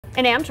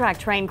An Amtrak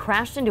train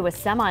crashed into a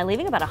semi,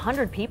 leaving about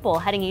 100 people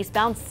heading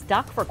eastbound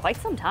stuck for quite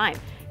some time.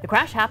 The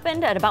crash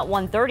happened at about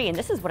 1:30, and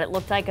this is what it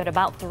looked like at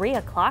about 3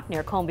 o'clock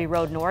near Comby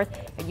Road North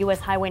at US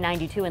Highway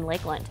 92 in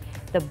Lakeland.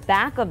 The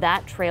back of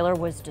that trailer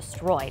was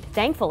destroyed.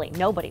 Thankfully,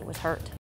 nobody was hurt.